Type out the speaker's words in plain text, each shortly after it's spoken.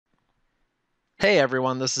Hey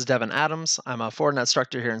everyone, this is Devin Adams. I'm a Fortinet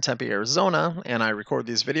instructor here in Tempe, Arizona, and I record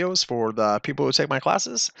these videos for the people who take my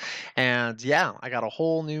classes. And yeah, I got a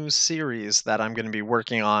whole new series that I'm going to be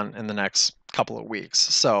working on in the next couple of weeks.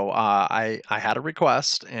 So I had a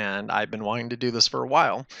request, and I've been wanting to do this for a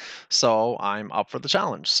while, so I'm up for the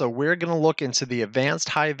challenge. So we're going to look into the advanced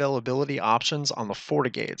high availability options on the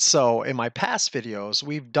FortiGates. So in my past videos,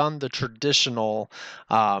 we've done the traditional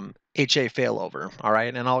HA failover, all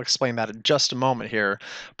right? And I'll explain that in just a moment here,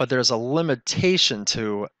 but there's a limitation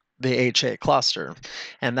to the HA cluster,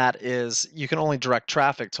 and that is you can only direct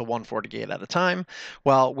traffic to one FortiGate at a time.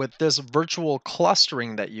 Well, with this virtual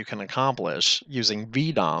clustering that you can accomplish using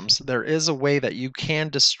VDOMs, there is a way that you can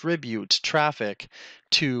distribute traffic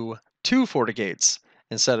to two FortiGates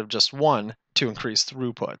instead of just one to increase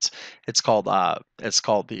throughput. It's called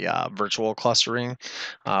the virtual clustering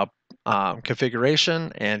uh,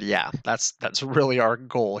 configuration, and yeah, that's really our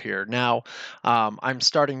goal here. Now, I'm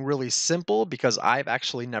starting really simple because I've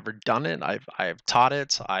actually never done it. I've taught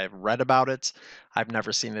it, I've read about it, I've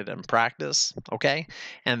never seen it in practice. Okay,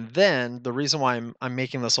 and then the reason why I'm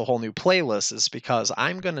making this a whole new playlist is because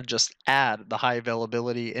I'm going to just add the high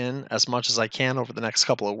availability in as much as I can over the next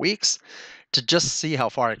couple of weeks to just see how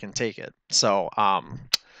far I can take it. So,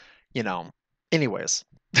 you know, anyways,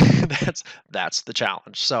 that's the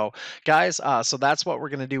challenge. So, guys, so that's what we're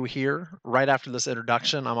going to do here. Right after this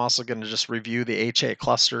introduction, I'm also going to just review the HA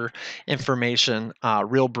cluster information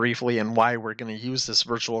real briefly and why we're going to use this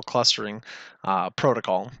virtual clustering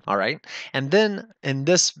protocol. All right, and then in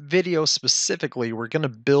this video specifically, we're going to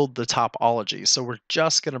build the topology. So we're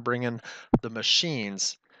just going to bring in the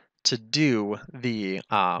machines to do the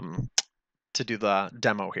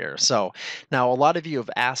demo here. So now a lot of you have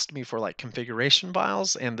asked me for like configuration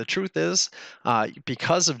files, and the truth is,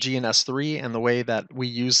 because of GNS3 and the way that we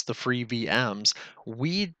use the free VMs,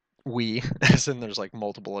 we as in there's like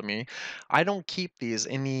multiple of me, I don't keep these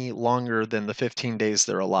any longer than the 15 days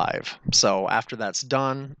they're alive. So after that's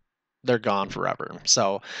done, they're gone forever.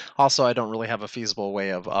 So also I don't really have a feasible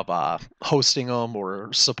way of hosting them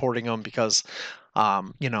or supporting them because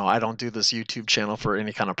I don't do this YouTube channel for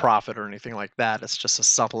any kind of profit or anything like that. It's just a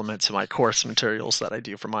supplement to my course materials that I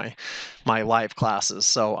do for my live classes.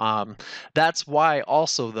 So that's why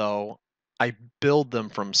also though I build them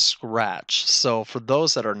from scratch. So for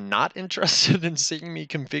those that are not interested in seeing me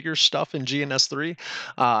configure stuff in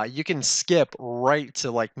GNS3, you can skip right to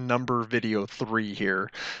like number video 3 here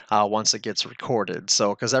once it gets recorded.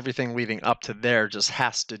 So because everything leading up to there just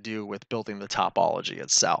has to do with building the topology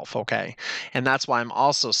itself. Okay. And that's why I'm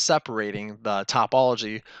also separating the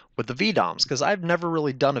topology with the VDOMs, because I've never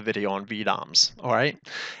really done a video on VDOMs, all right?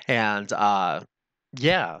 And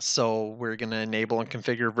yeah, so we're going to enable and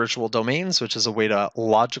configure virtual domains, which is a way to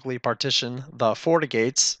logically partition the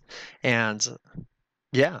FortiGates. And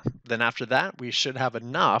yeah, then after that, we should have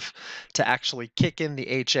enough to actually kick in the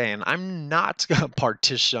HA. And I'm not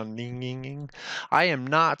partitioning. I am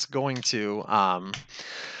not going to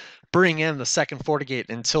bring in the second FortiGate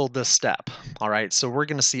until this step. All right, so we're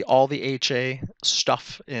going to see all the HA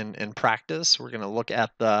stuff in practice. We're going to look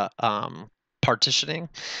at the partitioning,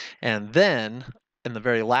 and then in the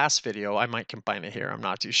very last video, I might combine it here, I'm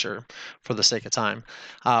not too sure for the sake of time,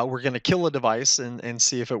 we're going to kill a device and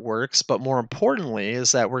see if it works. But more importantly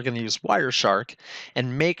is that we're going to use Wireshark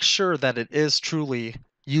and make sure that it is truly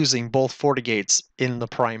using both FortiGates in the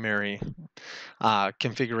primary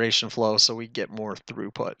configuration flow so we get more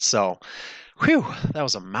throughput. So, whew, that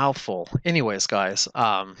was a mouthful. Anyways, guys,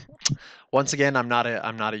 once again, I'm not a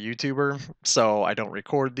YouTuber, so I don't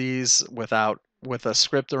record these with a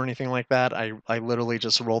script or anything like that. I literally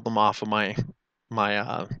just rolled them off of my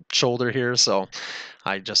shoulder here, so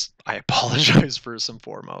I apologize first and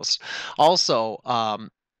foremost. Also,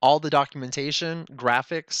 all the documentation,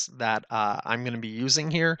 graphics that I'm going to be using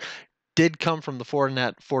here did come from the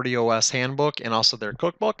Fortinet FortiOS handbook and also their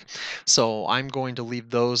cookbook. So I'm going to leave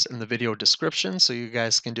those in the video description so you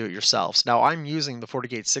guys can do it yourselves. Now I'm using the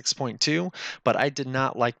FortiGate 6.2, but I did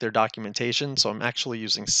not like their documentation, so I'm actually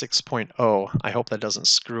using 6.0. I hope that doesn't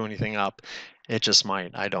screw anything up. It just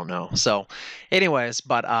might, I don't know. So anyways,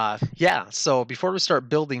 but yeah, so before we start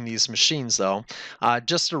building these machines though,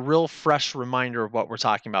 just a real fresh reminder of what we're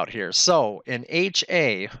talking about here. So in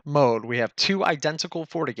HA mode, we have two identical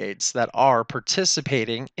FortiGates that are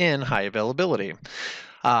participating in high availability.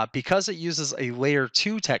 Because it uses a layer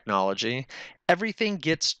 2 technology, everything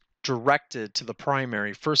gets directed to the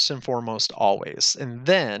primary first and foremost always. And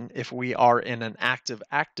then if we are in an active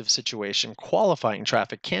situation, qualifying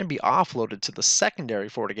traffic can be offloaded to the secondary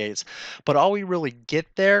FortiGates, but all we really get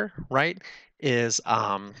there, right, is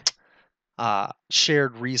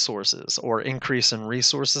shared resources or increase in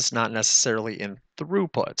resources, not necessarily in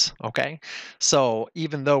throughput, okay? So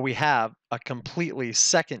even though we have a completely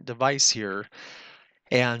second device here,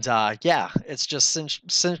 and yeah, it's just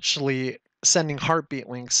essentially sending heartbeat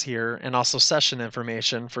links here and also session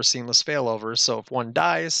information for seamless failover. So if one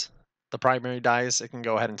dies, the primary dies, it can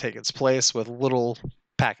go ahead and take its place with little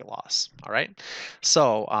packet loss. All right.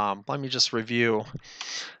 So let me just review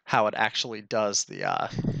how it actually does the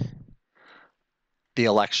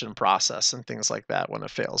election process and things like that when it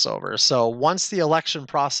fails over. So once the election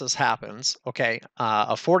process happens, okay,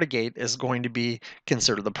 a FortiGate is going to be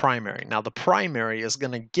considered the primary. Now the primary is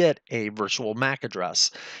going to get a virtual MAC address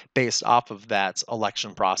based off of that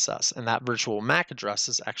election process. And that virtual MAC address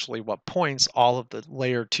is actually what points all of the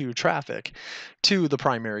layer 2 traffic to the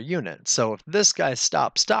primary unit. So if this guy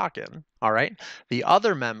stops talking, all right, the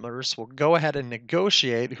other members will go ahead and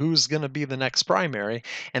negotiate who's going to be the next primary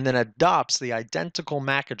and then adopts the identical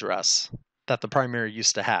MAC address that the primary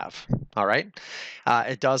used to have. All right.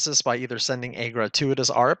 It does this by either sending a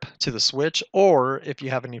gratuitous ARP to the switch, or if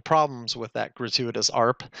you have any problems with that gratuitous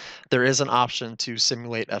ARP, there is an option to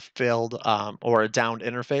simulate a failed or a downed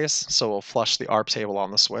interface. So we'll flush the ARP table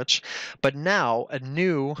on the switch. But now a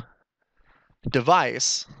new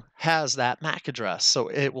device has that MAC address. So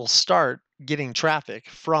it will start getting traffic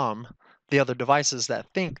from the other devices that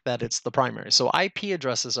think that it's the primary. So IP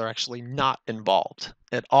addresses are actually not involved.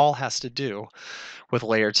 It all has to do with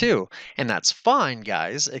layer 2. And that's fine,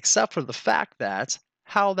 guys, except for the fact that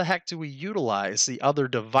how the heck do we utilize the other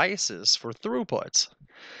devices for throughput?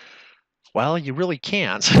 Well, you really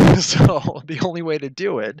can't. So the only way to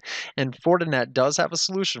do it, and Fortinet does have a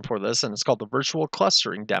solution for this, and it's called the virtual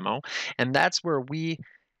clustering demo. And that's where we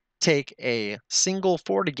take a single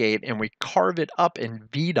FortiGate and we carve it up in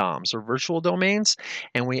VDOMs or virtual domains,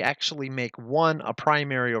 and we actually make one a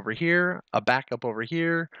primary over here, a backup over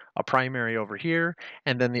here, a primary over here,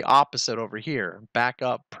 and then the opposite over here,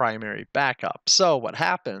 backup, primary, backup. So what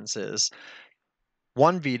happens is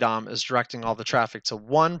one VDOM is directing all the traffic to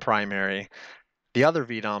one primary, the other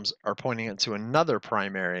VDOMs are pointing it to another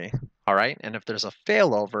primary, all right? And if there's a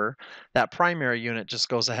failover, that primary unit just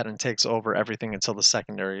goes ahead and takes over everything until the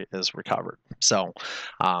secondary is recovered. So,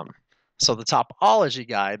 so the topology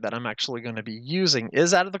guide that I'm actually going to be using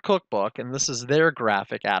is out of the cookbook, and this is their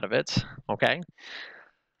graphic out of it, okay?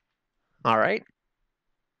 All right.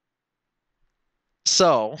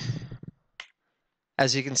 So,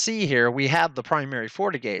 as you can see here, we have the primary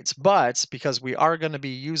FortiGates, but because we are going to be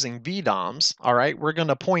using VDOMs, all right, we're going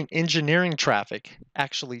to point engineering traffic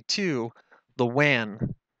actually to the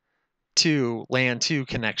WAN to LAN 2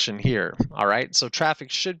 connection here, all right? So traffic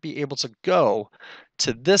should be able to go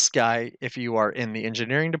to this guy if you are in the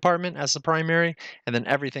engineering department as the primary, and then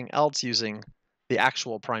everything else using the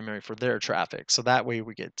actual primary for their traffic. So that way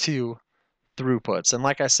we get two throughputs. And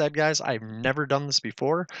like I said, guys, I've never done this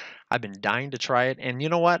before. I've been dying to try it. And you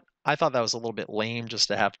know what? I thought that was a little bit lame just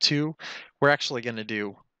to have two. We're actually going to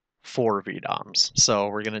do 4 VDOMs. So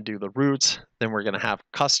we're going to do the root, then we're going to have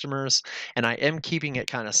customers. And I am keeping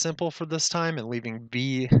it kind of simple for this time and leaving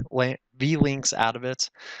V links out of it.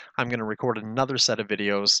 I'm going to record another set of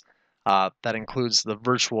videos that includes the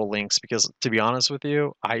virtual links because, to be honest with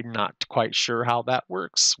you, I'm not quite sure how that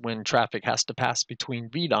works when traffic has to pass between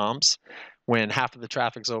VDOMs when half of the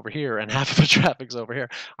traffic's over here and half of the traffic's over here.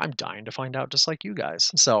 I'm dying to find out just like you guys.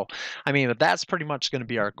 So, I mean, that's pretty much going to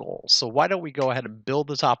be our goal. So why don't we go ahead and build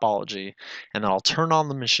the topology, and then I'll turn on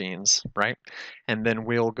the machines, right? And then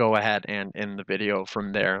we'll go ahead and end the video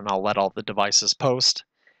from there, and I'll let all the devices post.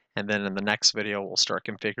 And then in the next video, we'll start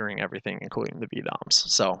configuring everything, including the VDOMs.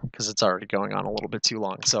 So, because it's already going on a little bit too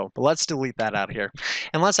long. So, but let's delete that out of here.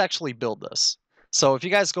 And let's actually build this. So if you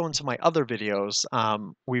guys go into my other videos,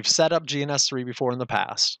 we've set up GNS3 before in the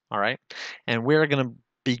past, all right? And we're going to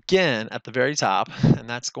begin at the very top, and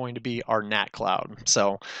that's going to be our NAT cloud.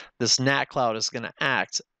 So this NAT cloud is going to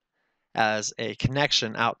act as a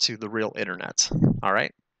connection out to the real internet, all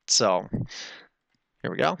right? So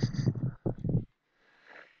here we go.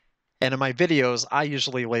 And in my videos, I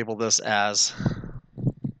usually label this as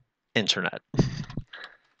internet,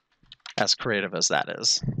 as creative as that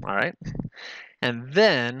is, all right? And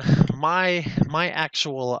then my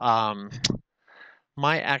actual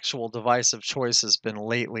device of choice has been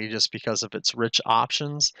lately, just because of its rich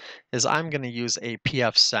options, is I'm going to use a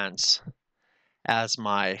pfSense as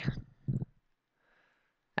my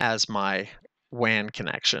WAN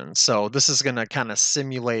connection. So this is going to kind of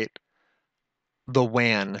simulate the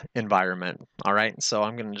WAN environment. All right, so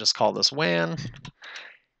I'm going to just call this WAN,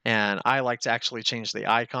 and I like to actually change the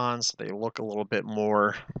icons so they look a little bit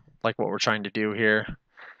more like what we're trying to do here.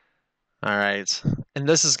 All right. And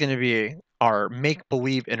this is going to be our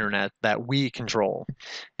make-believe internet that we control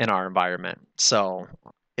in our environment. So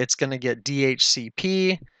it's going to get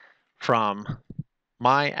DHCP from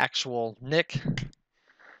my actual NIC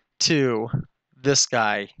to this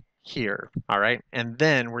guy here. All right. And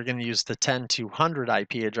then we're going to use the 10,200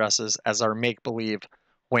 IP addresses as our make-believe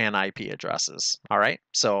WAN IP addresses. All right.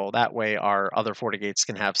 So that way our other FortiGates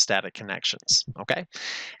can have static connections. Okay.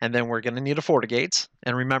 And then we're going to need a FortiGate.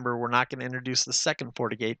 And remember, we're not going to introduce the second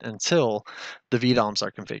FortiGate until the VDOMs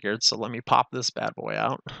are configured. So let me pop this bad boy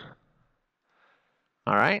out.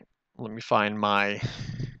 All right. Let me find my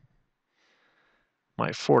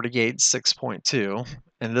FortiGate 6.2.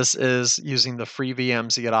 And this is using the free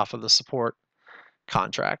VMs you get off of the support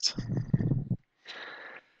contract.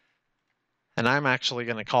 And I'm actually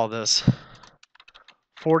going to call this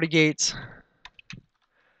FortiGate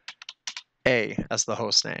A as the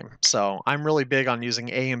host name. So I'm really big on using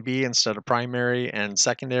A and B instead of primary and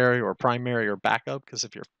secondary or primary or backup, because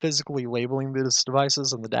if you're physically labeling these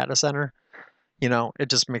devices in the data center, you know, it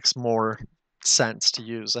just makes more sense to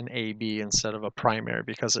use an AB instead of a primary,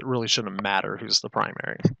 because it really shouldn't matter who's the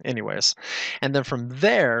primary anyways. And then from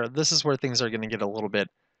there, this is where things are going to get a little bit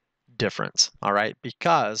different, all right,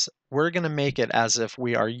 because we're going to make it as if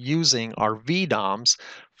we are using our VDOMs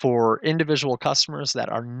for individual customers that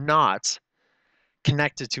are not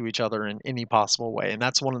connected to each other in any possible way. And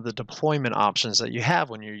that's one of the deployment options that you have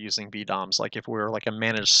when you're using VDOMs. Like if we're like a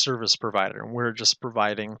managed service provider and we're just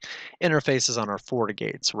providing interfaces on our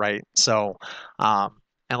FortiGates, right? So, and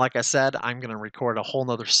like I said, I'm going to record a whole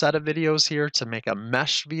nother set of videos here to make a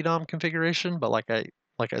mesh VDOM configuration. But like I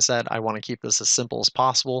said, I want to keep this as simple as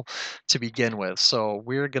possible to begin with. So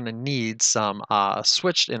we're going to need some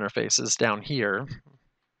switched interfaces down here.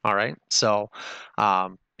 All right. So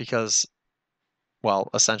because,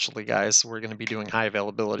 well, essentially, guys, we're going to be doing high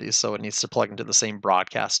availability, so it needs to plug into the same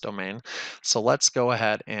broadcast domain. So let's go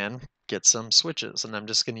ahead and get some switches. And I'm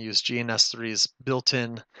just going to use GNS3's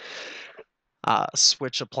built-in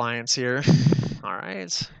switch appliance here. All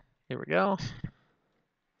right, here we go.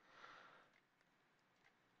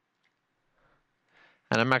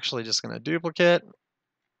 And I'm actually just going to duplicate.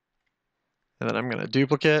 And then I'm going to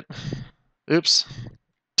duplicate. Oops.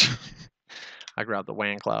 I grabbed the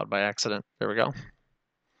WAN cloud by accident. There we go.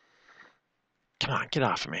 Come on, get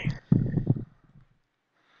off of me.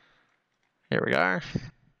 Here we are.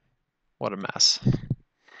 What a mess.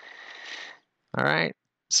 All right,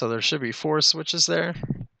 so there should be 4 switches there.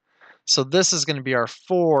 So this is going to be our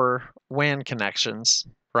 4 WAN connections,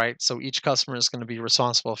 right? So each customer is going to be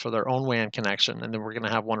responsible for their own WAN connection, and then we're going to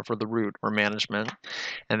have one for the root or management.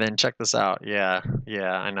 And then check this out. Yeah,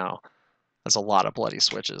 I know. That's a lot of bloody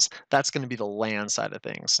switches. That's going to be the LAN side of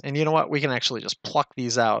things. And you know what? We can actually just pluck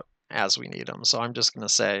these out as we need them. So I'm just going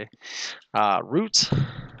to say root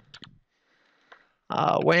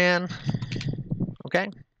WAN, okay?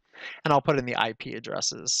 And I'll put in the IP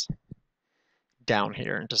addresses down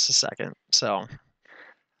here in just a second. So,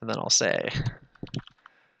 and then I'll say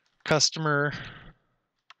customer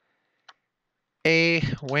A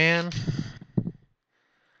WAN,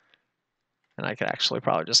 and I could actually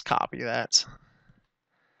probably just copy that.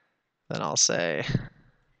 Then I'll say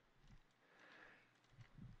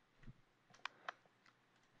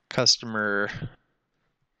customer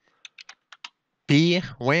B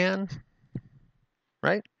WAN,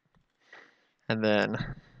 right? And then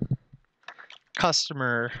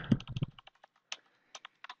customer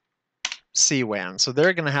C WAN. So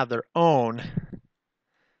they're going to have their own.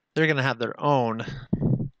 They're going to have their own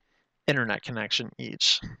internet connection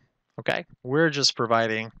each. Okay, we're just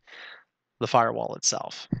providing the firewall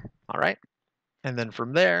itself. All right, and then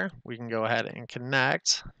from there we can go ahead and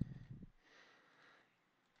connect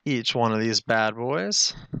each one of these bad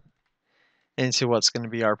boys into what's going to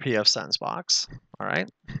be our pfSense box. All right.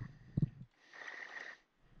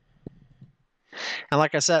 And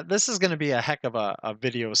like I said, this is going to be a heck of a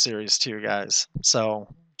video series too, guys. So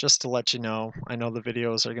just to let you know, I know the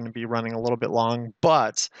videos are going to be running a little bit long,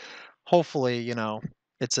 but hopefully, you know,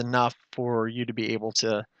 it's enough for you to be able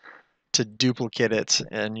to duplicate it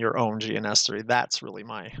in your own GNS3. That's really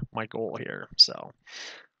my goal here. So,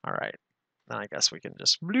 all right. Then I guess we can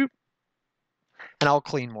just bloop. And I'll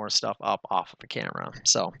clean more stuff up off of the camera.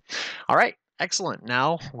 So, all right. Excellent.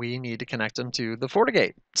 Now we need to connect them to the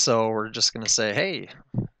FortiGate. So we're just going to say, hey,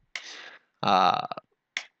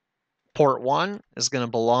 port 1 is going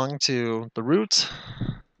to belong to the root.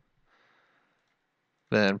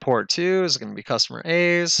 Then port 2 is going to be customer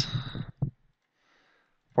A's.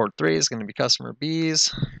 Port 3 is going to be customer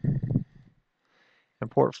B's.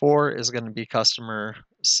 And port 4 is going to be customer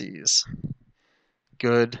C's.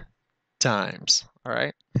 Good times. All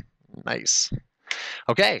right, nice.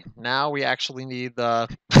 Okay, now we actually need the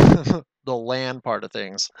the LAN part of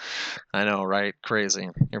things. I know, right? Crazy.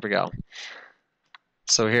 Here we go.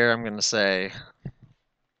 So here I'm going to say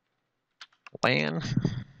LAN.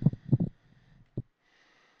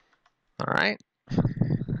 All right.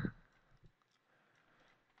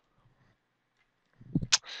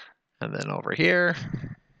 And then over here,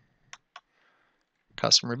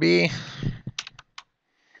 customer B.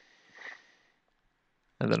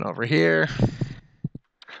 And then over here,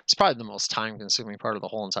 it's probably the most time-consuming part of the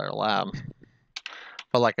whole entire lab.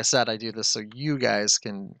 But like I said, I do this so you guys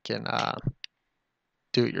can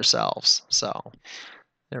do it yourselves. So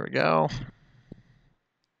there we go.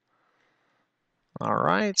 All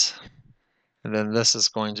right. And then this is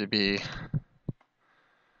going to be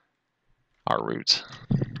our root.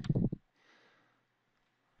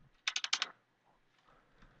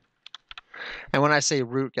 And when I say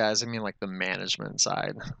root, guys, I mean like the management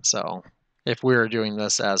side. So if we were doing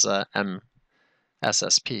this as a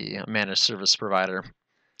MSSP, a managed service provider,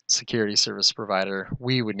 security service provider,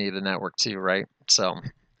 we would need a network too, right? So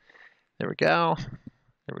there we go.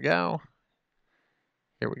 There we go.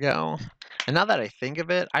 Here we go. And now that I think of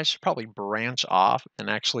it, I should probably branch off and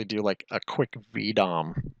actually do like a quick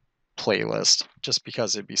VDOM playlist just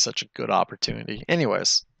because it'd be such a good opportunity.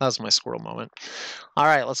 Anyways, that was my squirrel moment. All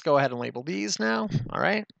right, let's go ahead and label these now. All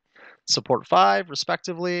right. So port 5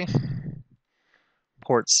 respectively,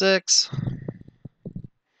 port 6,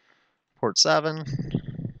 port 7,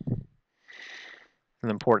 and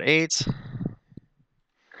then port 8,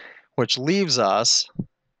 which leaves us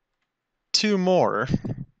 2 more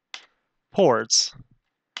ports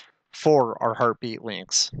for our heartbeat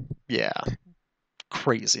links. Yeah,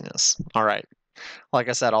 craziness. All right. Like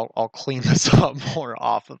I said, I'll clean this up more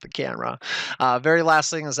off of the camera. Very last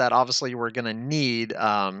thing is that obviously we're gonna need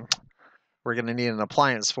an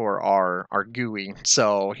appliance for our GUI.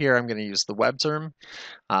 So here I'm gonna use the web term.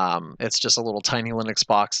 It's just a little tiny Linux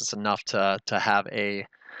box. It's enough to have a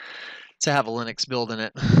Linux build in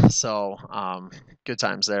it. So good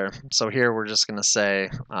times there. So here we're just gonna say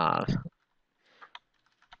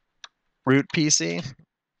root PC.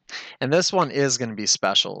 And this one is going to be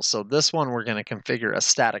special. So this one we're going to configure a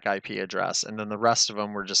static IP address, and then the rest of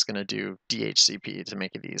them we're just going to do DHCP to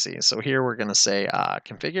make it easy. So here we're going to say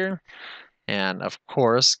configure, and of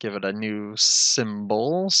course give it a new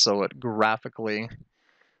symbol so it graphically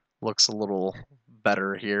looks a little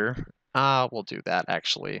better here. We'll do that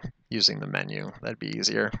actually using the menu. That'd be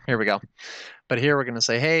easier. Here we go. But here we're going to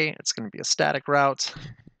say, hey, it's going to be a static route.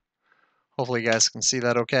 Hopefully you guys can see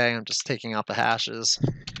that okay. I'm just taking out the hashes.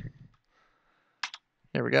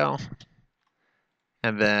 Here we go.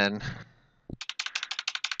 And then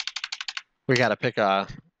we got to pick a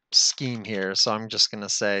scheme here. So I'm just going to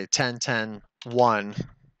say 10.10.1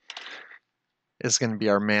 is going to be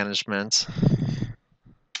our management.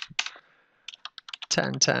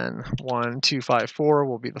 10.10.1.254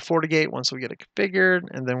 will be the FortiGate once we get it configured.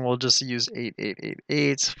 And then we'll just use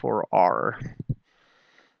 8888 for our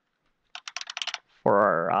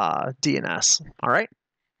DNS. All right.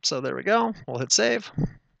 So there we go. We'll hit save.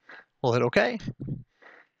 We'll hit OK.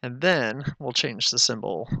 And then we'll change the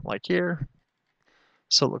symbol like here.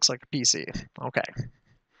 So it looks like a PC. Okay.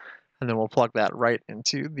 And then we'll plug that right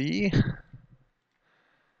into the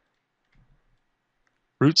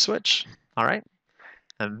root switch. All right.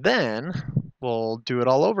 And then we'll do it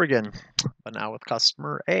all over again, but now with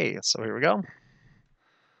customer A. So here we go.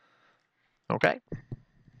 Okay.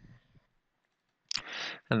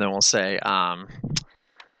 And then we'll say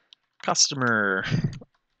customer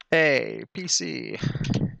A, PC.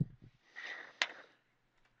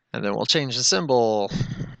 And then we'll change the symbol.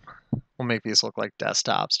 We'll make these look like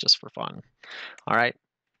desktops just for fun. All right.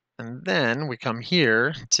 And then we come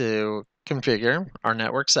here to configure our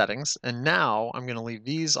network settings. And now I'm going to leave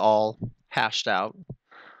these all hashed out,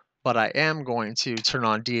 but I am going to turn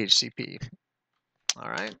on DHCP. All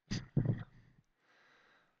right.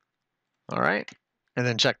 All right. And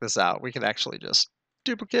then check this out. We could actually just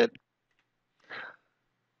duplicate,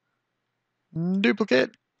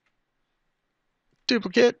 duplicate,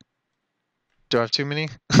 duplicate. Do I have too many?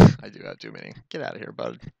 I do have too many. Get out of here,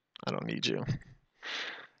 bud. I don't need you.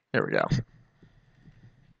 Here we go.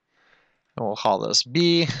 And we'll call this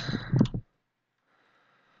B.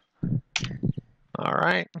 All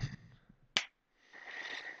right.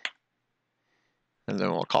 And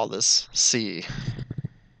then we'll call this C.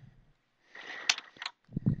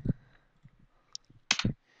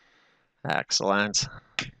 Excellent.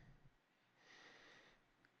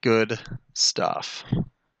 Good stuff.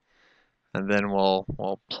 And then we'll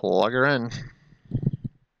plug her in.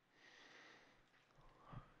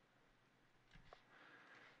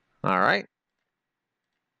 All right.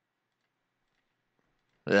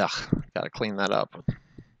 Ugh, gotta clean that up.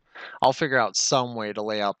 I'll figure out some way to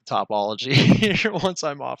lay out the topology here once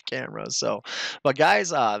I'm off camera. So, but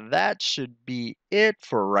guys, that should be it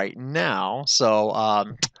for right now. So,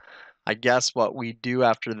 I guess what we do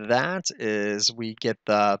after that is we get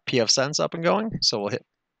the pfSense up and going. So we'll hit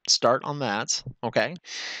start on that. Okay.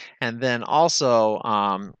 And then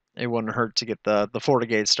also, it wouldn't hurt to get the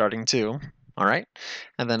FortiGates starting too. All right.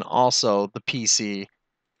 And then also the PC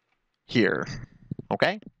here.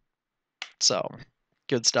 Okay. So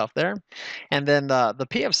good stuff there. And then the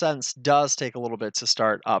pfSense does take a little bit to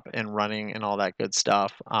start up and running and all that good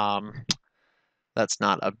stuff. That's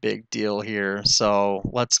not a big deal here. So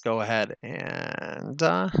let's go ahead and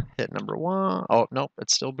hit number 1. Oh, nope,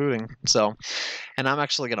 it's still booting. So, and I'm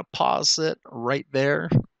actually going to pause it right there.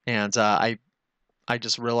 And I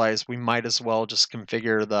just realized we might as well just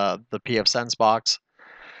configure the pfSense box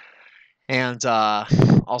and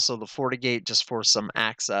also the FortiGate just for some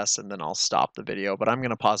access, and then I'll stop the video. But I'm going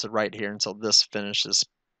to pause it right here until this finishes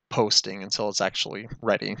posting, until it's actually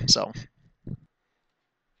ready. So,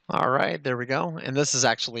 all right, there we go. And this is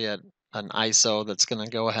actually an ISO that's going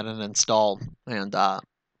to go ahead and install and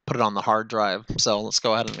put it on the hard drive. So let's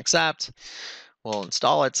go ahead and accept. We'll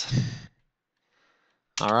install it.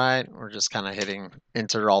 All right, we're just kind of hitting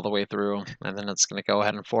enter all the way through, and then it's going to go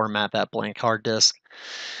ahead and format that blank hard disk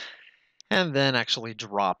and then actually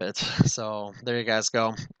drop it. So there you guys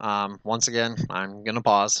go. Once again, I'm going to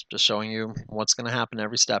pause, just showing you what's going to happen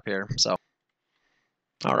every step here. So,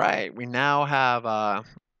 all right, we now have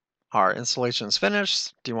our installation is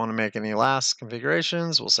finished. Do you want to make any last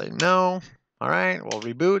configurations? We'll say no. All right, we'll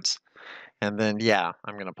reboot. And then, yeah,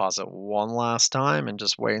 I'm going to pause it one last time and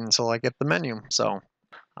just wait until I get the menu. So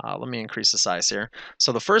let me increase the size here.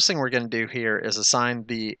 So the first thing we're going to do here is assign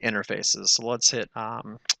the interfaces. So let's hit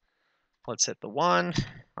the 1.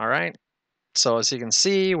 All right. So as you can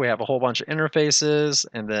see, we have a whole bunch of interfaces,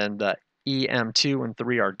 and then the EM2 and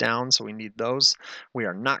 3 are down, so we need those. We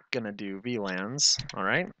are not going to do VLANs. All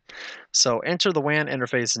right. So enter the WAN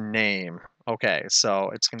interface name. Okay, so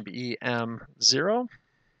it's going to be EM0.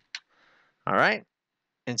 All right.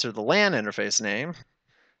 Enter the LAN interface name.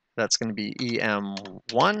 That's going to be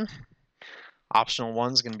EM1. Optional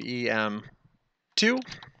one is going to be EM2.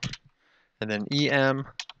 And then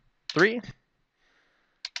EM3.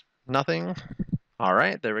 Nothing. All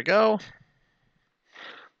right, there we go.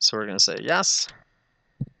 So we're going to say yes.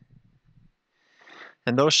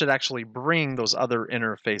 And those should actually bring those other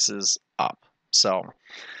interfaces up. So,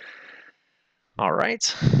 all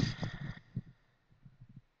right.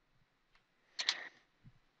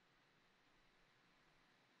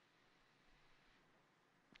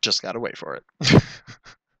 Just got to wait for it.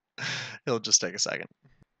 It'll just take a second.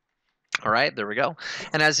 All right, there we go.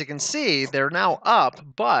 And as you can see, they're now up,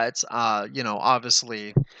 but,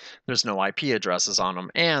 obviously there's no IP addresses on them,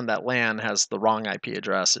 and that LAN has the wrong IP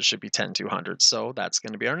address. It should be 10.200. So that's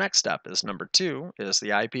going to be our next step, is number 2 is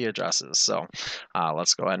the IP addresses. So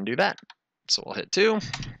let's go ahead and do that. So we'll hit 2.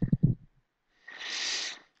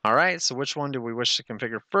 All right, so which one do we wish to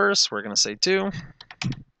configure first? We're going to say 2.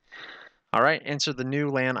 All right, enter the new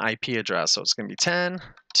LAN IP address. So it's going to be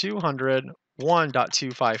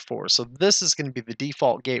 10.200.1.254. So this is going to be the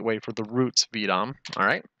default gateway for the root VDOM. All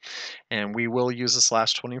right, and we will use a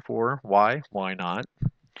 /24. Why? Why not?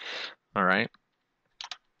 All right,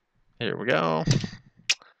 here we go.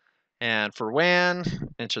 And for WAN,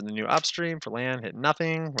 enter the new upstream. For LAN, hit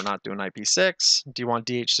nothing. We're not doing IP6. Do you want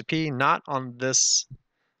DHCP? Not on this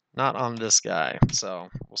guy. So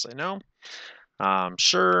we'll say no.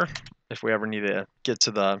 Sure. If we ever need to get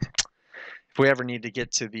to the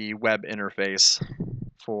web interface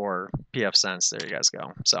for pfSense, there you guys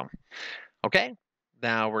go. So, okay.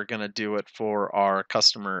 Now we're going to do it for our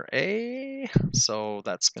customer A. So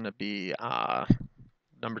that's going to be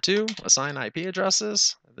number 2, assign IP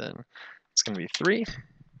addresses. Then it's going to be 3.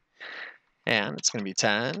 And it's going to be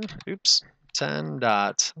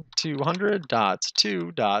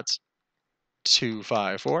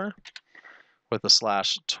 10.200.2.254 with a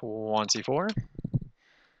 /24.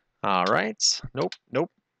 All right. Nope.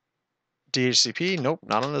 DHCP. Nope.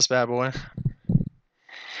 Not on this bad boy.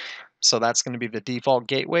 So that's going to be the default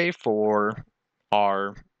gateway for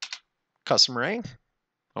our customer A.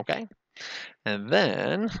 Okay. And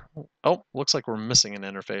then, oh, looks like we're missing an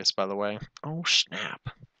interface, by the way. Oh, snap.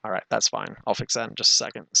 All right, that's fine. I'll fix that in just a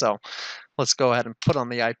second. So let's go ahead and put on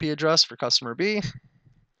the IP address for customer B.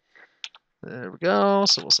 There we go.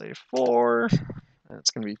 So we'll say 4. And it's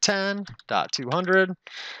going to be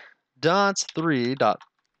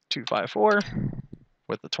 10.200.3.254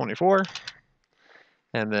 with the 24.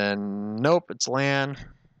 And then, nope, it's LAN.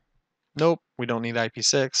 Nope, we don't need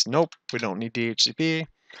IP6. Nope, we don't need DHCP.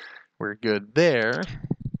 We're good there.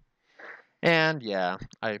 And yeah,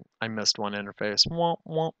 I missed one interface. Womp,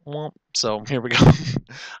 womp, womp. So here we go.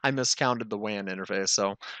 I miscounted the WAN interface.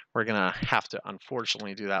 So we're going to have to,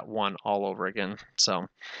 unfortunately, do that one all over again. So,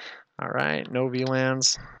 all right, no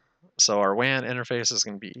VLANs. So our WAN interface is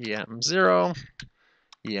going to be EM0,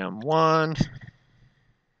 EM1,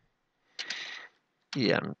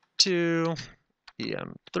 EM2,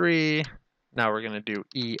 EM3. Now we're going to do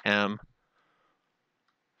EM4,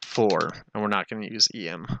 and we're not going to use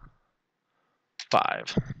EM5.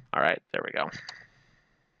 All right, there we go.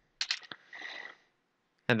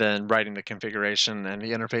 And then writing the configuration and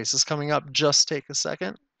the interface is coming up. Just take a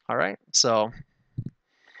second. All right, so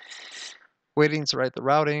waiting to write the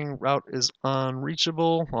routing. Route is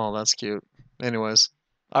unreachable. Oh, that's cute. Anyways,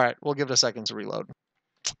 all right, we'll give it a second to reload.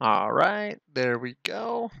 All right, there we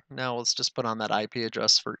go. Now let's just put on that IP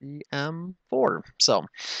address for EM4. So,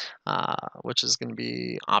 which is going to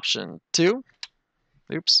be option 2.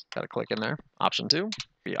 Oops, got to click in there. Option 2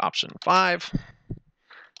 be option 5.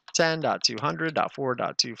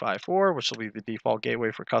 10.200.4.254, which will be the default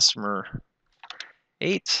gateway for customer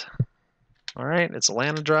 8. All right, it's a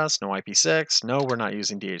LAN address, no IP6. No, we're not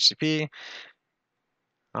using DHCP.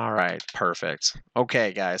 All right, perfect.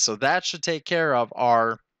 Okay, guys, so that should take care of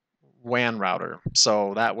our WAN router.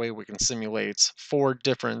 So that way we can simulate 4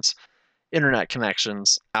 different internet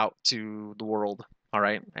connections out to the world. All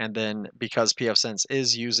right, and then because pfSense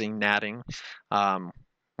is using natting,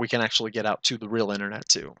 we can actually get out to the real internet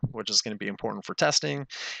too, which is going to be important for testing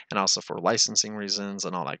and also for licensing reasons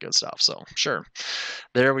and all that good stuff. So sure,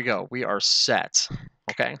 there we go. We are set.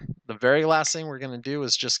 Okay, the very last thing we're going to do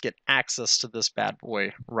is just get access to this bad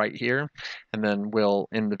boy right here, and then we'll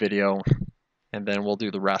end the video, and then we'll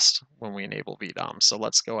do the rest when we enable VDOM. So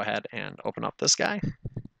let's go ahead and open up this guy.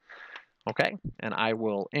 Okay, and I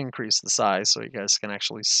will increase the size so you guys can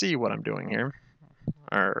actually see what I'm doing here.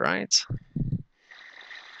 All right.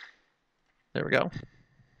 There we go.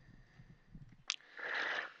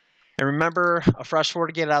 And remember, a fresh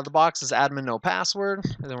FortiGate out of the box is admin no password.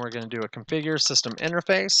 And then we're going to do a configure system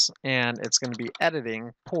interface, and it's going to be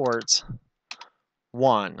editing port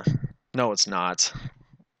 1. No, it's not.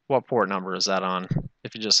 What port number is that on?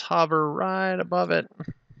 If you just hover right above it.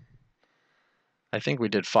 I think we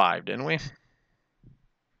did 5, didn't we?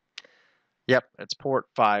 Yep, it's port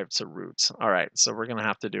 5 to root. All right, so we're going to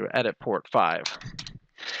have to do edit port 5.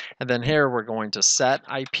 And then here we're going to set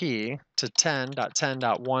IP to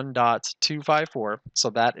 10.10.1.254. So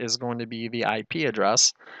that is going to be the IP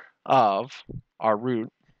address of our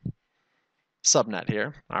root subnet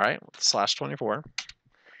here. All right, /24.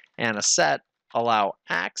 And a set allow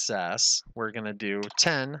access, we're going to do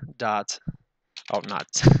 10. Oh, not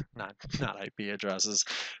IP addresses.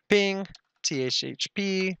 Ping,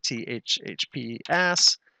 THHP,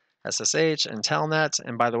 THHPS, SSH, and Telnet.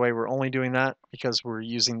 And by the way, we're only doing that because we're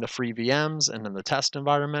using the free VMs and in the test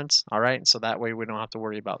environment. All right, so that way we don't have to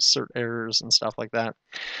worry about cert errors and stuff like that.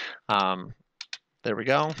 There we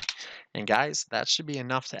go. And guys, that should be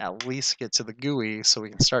enough to at least get to the GUI so we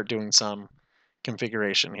can start doing some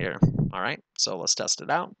configuration here. All right, so let's test it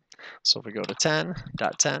out. So if we go to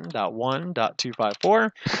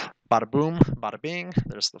 10.10.1.254, bada boom, bada bing,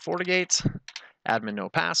 there's the FortiGate, admin no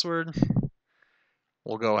password.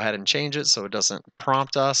 We'll go ahead and change it so it doesn't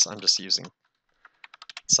prompt us. I'm just using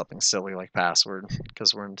something silly like password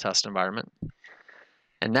because we're in a test environment.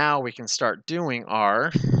 And now we can start doing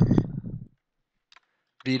our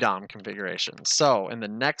VDOM configuration. So in the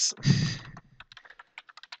next,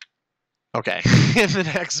 okay, in the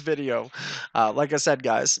next video, like I said,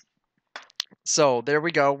 guys, so there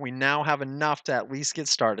we go. We now have enough to at least get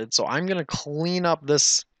started. So I'm going to clean up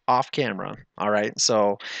this off camera. All right.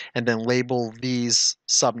 So, and then label these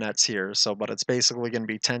subnets here. So, but it's basically going to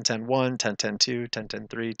be 10.10.1, 10.10.2,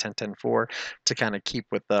 10.10.3, 10.10.4 to kind of keep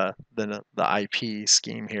with the IP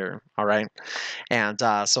scheme here. All right. And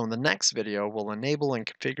so in the next video, we'll enable and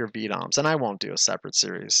configure VDOMs. And I won't do a separate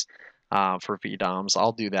series for VDOMs.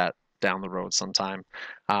 I'll do that down the road sometime.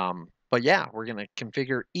 But yeah, we're going to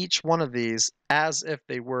configure each one of these as if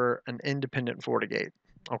they were an independent FortiGate,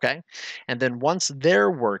 okay? And then once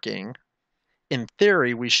they're working, in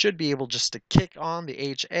theory, we should be able just to kick on the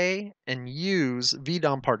HA and use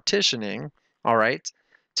VDOM partitioning, all right,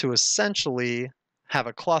 to essentially have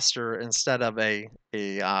a cluster instead of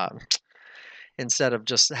instead of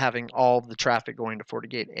just having all of the traffic going to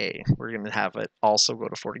FortiGate A. We're going to have it also go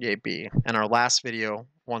to FortiGate B. And our last video,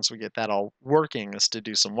 once we get that all working, is to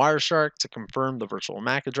do some Wireshark to confirm the virtual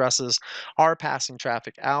MAC addresses are passing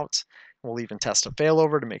traffic out. We'll even test a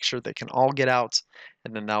failover to make sure they can all get out,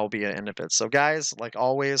 and then that will be the end of it. So guys, like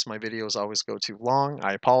always, my videos always go too long.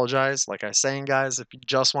 I apologize. Like I was saying, guys, if you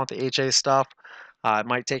just want the HA stuff, it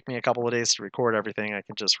might take me a couple of days to record everything. I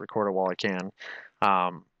can just record it while I can.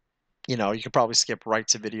 Um, you could probably skip right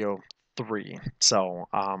to video 3. So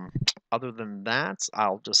other than that,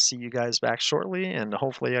 I'll just see you guys back shortly, and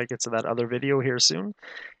hopefully I get to that other video here soon,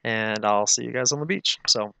 and I'll see you guys on the beach.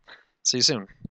 So see you soon.